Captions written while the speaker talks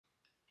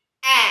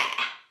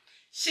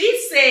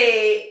She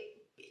said,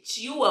 bitch,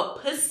 you a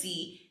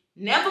pussy.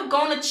 Never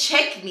gonna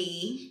check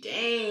me.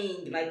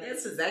 Dang. Like,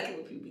 that's exactly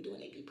what people be doing.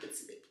 They be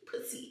pussy. They be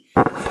pussy.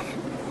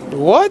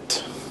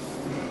 What?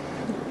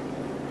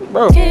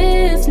 Bro.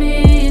 Kiss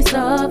me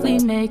softly,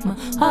 make my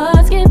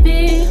heart skip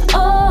beat.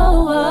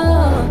 Oh,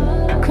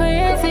 oh,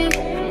 crazy,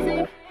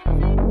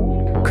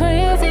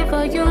 crazy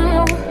for you,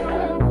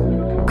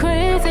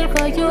 crazy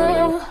for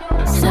you.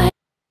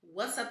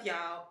 What's up,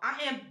 y'all? I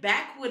am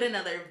back with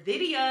another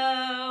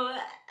video.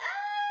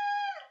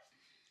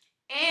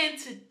 And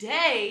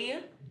today,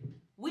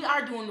 we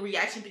are doing a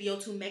reaction video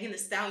to Megan Thee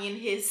Stallion,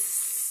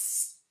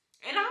 HISS.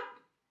 And I've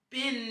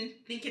been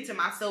thinking to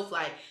myself,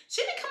 like,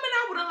 she been coming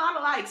out with a lot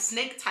of, like,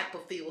 snake type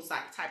of feels,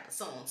 like, type of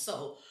songs.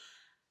 So,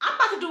 I'm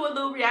about to do a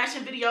little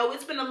reaction video.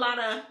 It's been a lot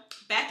of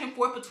back and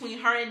forth between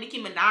her and Nicki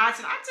Minaj.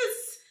 And I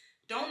just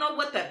don't know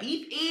what the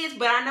beef is,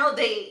 but I know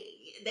they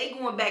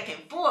going back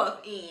and forth.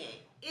 And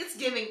it's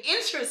giving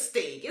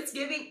interesting. It's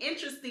giving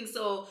interesting.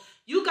 So,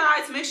 you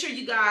guys, make sure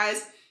you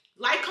guys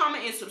like,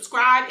 comment, and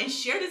subscribe, and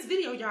share this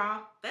video,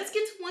 y'all. Let's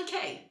get to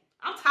 1K.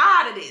 I'm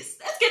tired of this.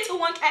 Let's get to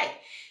 1K.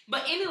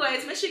 But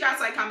anyways, make sure you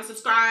guys like, comment,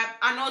 subscribe.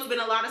 I know it's been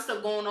a lot of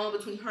stuff going on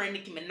between her and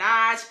Nicki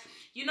Minaj.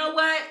 You know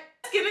what?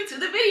 Let's get into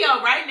the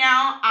video. Right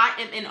now, I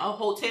am in a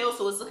hotel,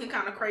 so it's looking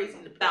kind of crazy.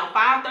 About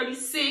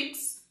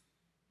 5:36.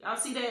 Y'all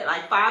see that?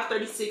 Like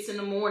 5:36 in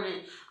the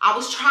morning. I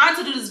was trying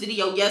to do this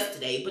video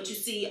yesterday, but you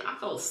see, I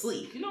fell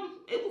asleep. You know,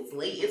 it was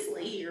late. It's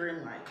late here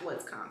in like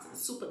Wisconsin.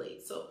 It's super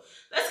late. So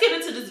let's get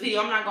into this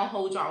video. I'm not gonna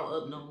hold y'all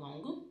up no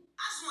longer.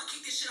 I just want to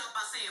kick this shit off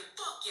by saying,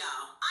 fuck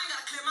y'all. I ain't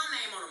gotta clear my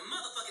name on a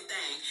motherfucking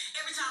thing.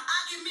 Every time I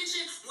get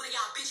mentioned, one of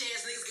y'all bitch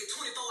ass niggas get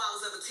 24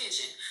 hours of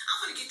attention.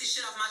 I'm gonna get this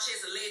shit off my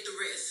chest and lay it to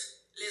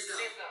rest. Let's go.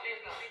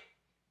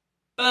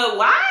 But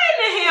why in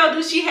the hell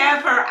do she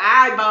have her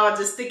eyeball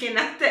just sticking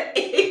out the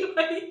egg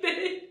like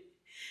that?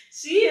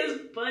 She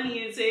is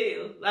funny as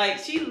hell. Like,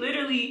 she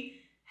literally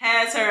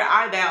has her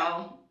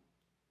eyeball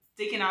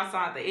sticking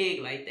outside the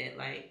egg like that.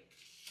 Like,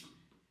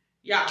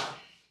 y'all.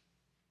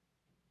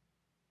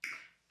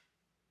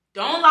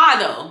 Don't lie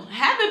though.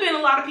 Haven't been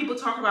a lot of people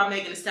talking about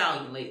Megan Thee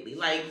Stallion lately.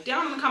 Like,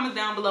 down in the comments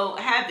down below,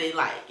 have it,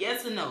 like,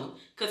 yes or no?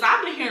 Because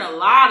I've been hearing a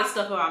lot of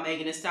stuff about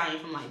Megan Thee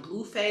Stallion, from like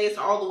Blueface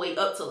all the way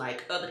up to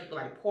like other people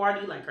like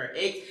Party, like her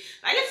ex.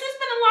 Like, it's just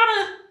been a lot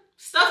of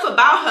stuff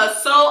about her.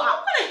 So I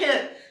want to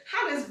hear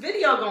how this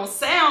video gonna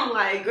sound.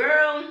 Like,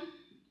 girl,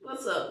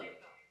 what's up?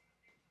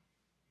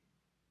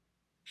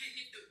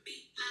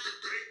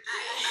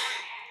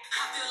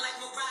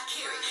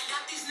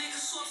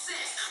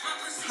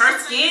 Her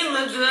skin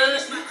look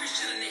good.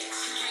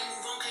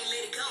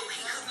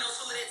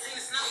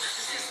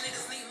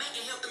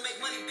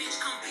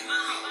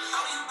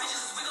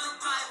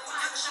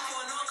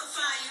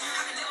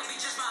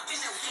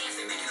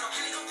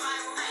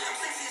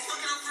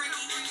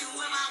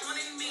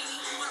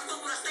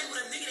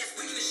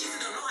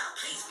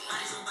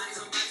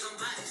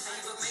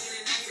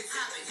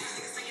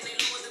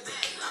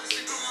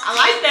 I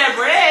like that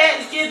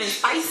red. It's giving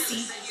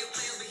spicy.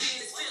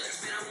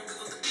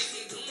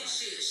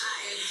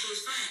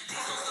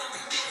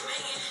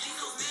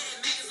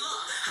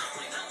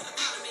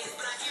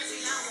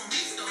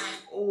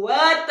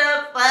 What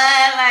the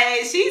fuck?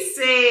 Like, she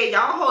said,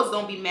 y'all hoes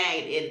don't be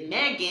mad at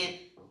Megan.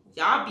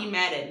 Y'all be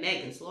mad at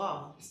Megan's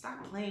Law.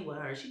 Stop playing with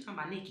her. She talking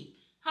about Nicki.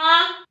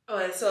 Huh?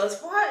 Alright, so as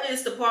far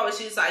as the part where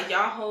she's like,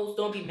 y'all hoes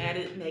don't be mad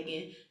at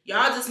Megan.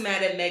 Y'all just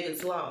mad at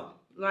Megan's Law.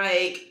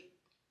 Like,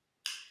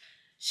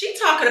 she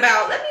talking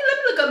about, let me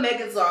look up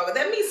Megan's Law.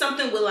 That means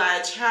something with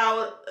like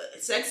child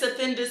sex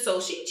offenders.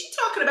 So she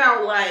talking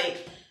about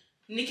like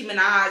Nicki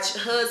Minaj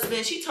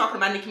husband. She talking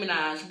about Nicki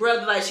Minaj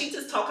brother. Like, she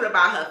just talking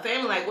about her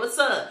family. Like, what's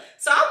up?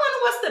 So I wonder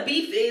what's the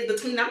beef is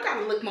between them. I'm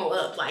gotta look more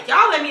up. Like,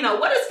 y'all let me know.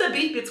 What is the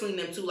beef between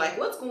them two? Like,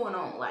 what's going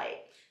on?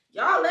 Like,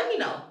 y'all let me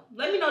know.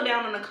 Let me know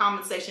down in the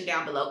comment section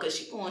down below. Cause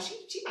she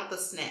about to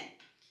snap.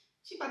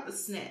 She about to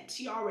snap.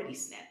 She already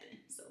snapping.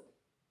 So,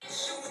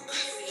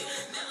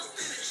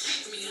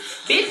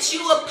 bitch,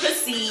 you a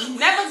pussy.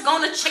 Never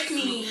gonna check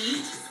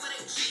me.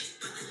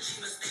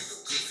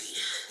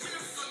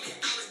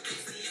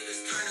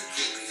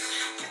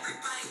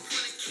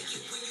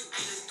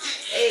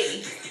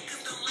 Hey.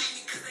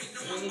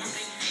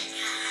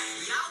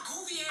 Y'all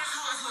goofy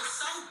assholes look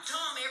so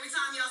dumb every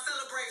time y'all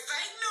celebrate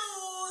fake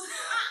news.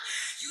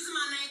 Using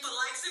my name for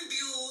likes and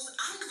views.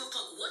 I don't give a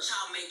fuck what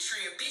y'all make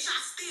trend, bitch. I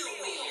still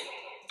win.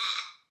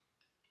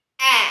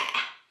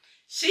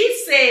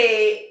 She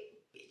said,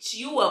 bitch,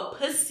 you a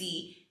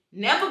pussy.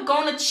 Never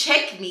gonna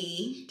check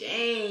me.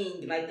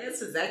 Dang. Like,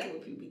 that's exactly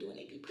what people be doing.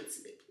 They be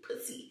pussy. They be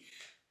pussy.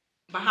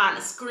 Behind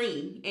the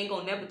screen. Ain't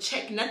gonna never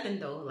check nothing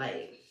though.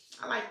 Like,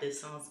 I like this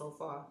song so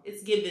far.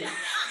 It's giving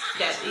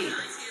that beat.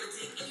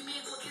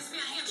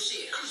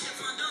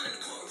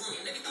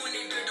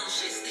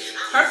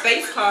 Her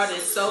face card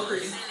is so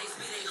pretty.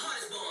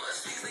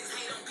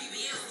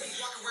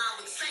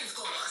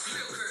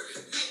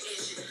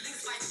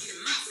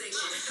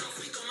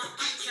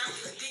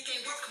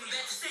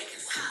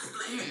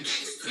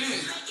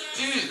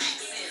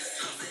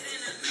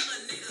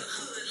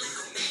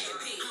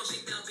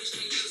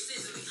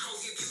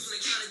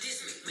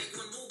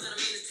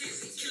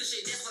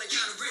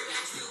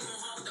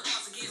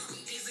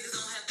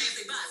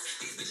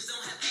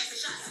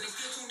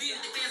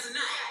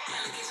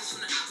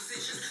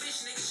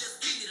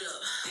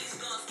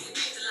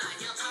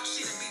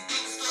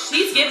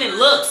 She's giving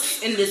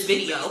looks in this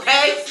video,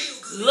 okay?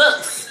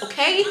 Looks,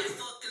 okay?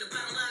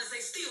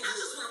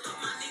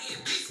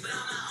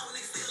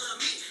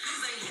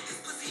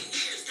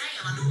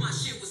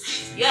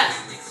 Yeah.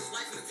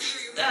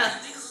 Yeah.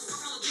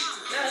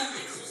 Yeah.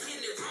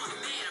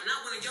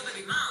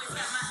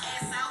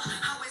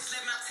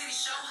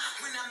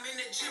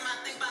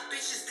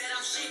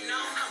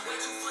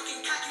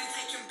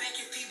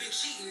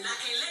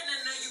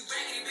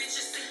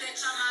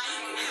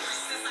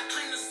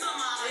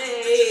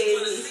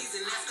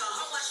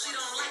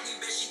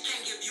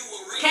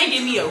 Can't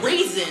give me a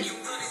reason.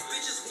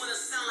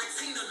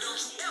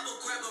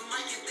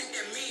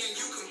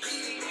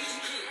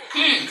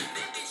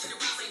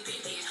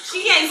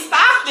 She ain't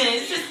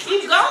stopping. Just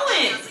keep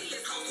going.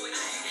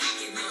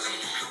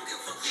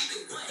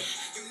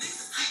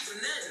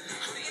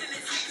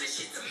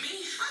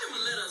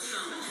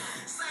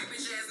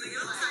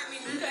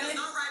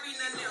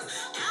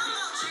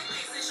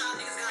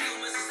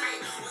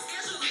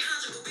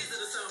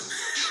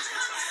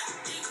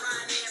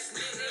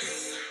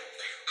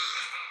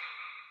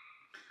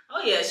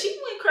 Oh yeah, she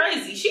went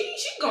crazy. She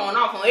going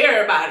off on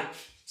everybody.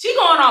 She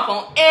going off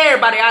on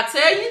everybody, I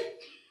tell you.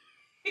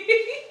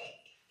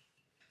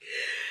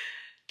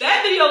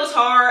 That video was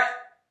hard.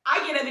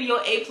 I get that video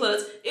A+.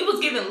 It was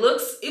giving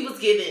looks. It was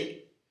giving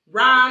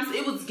rhymes.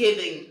 It was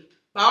giving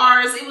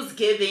bars. It was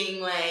giving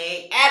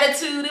like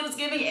attitude. It was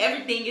giving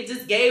everything. It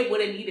just gave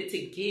what it needed to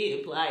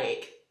give.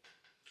 Like,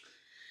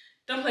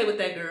 don't play with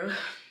that girl.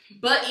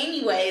 But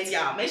anyways,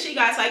 y'all, make sure you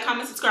guys like,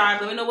 comment,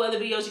 subscribe. Let me know what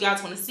other videos you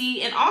guys want to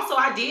see. And also,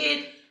 I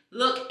did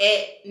look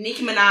at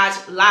Nicki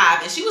Minaj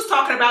live, and she was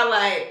talking about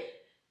like,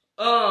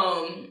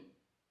 I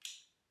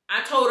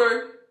told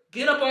her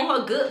get up on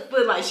her good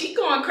foot. Like, she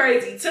going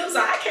crazy too.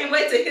 So I can't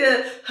wait to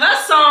hear her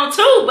song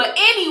too. But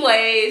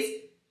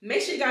anyways,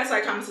 make sure you guys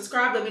like, comment,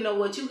 subscribe. Let me know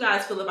what you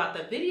guys feel about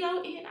the video,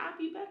 and I'll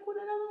be back with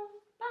another one.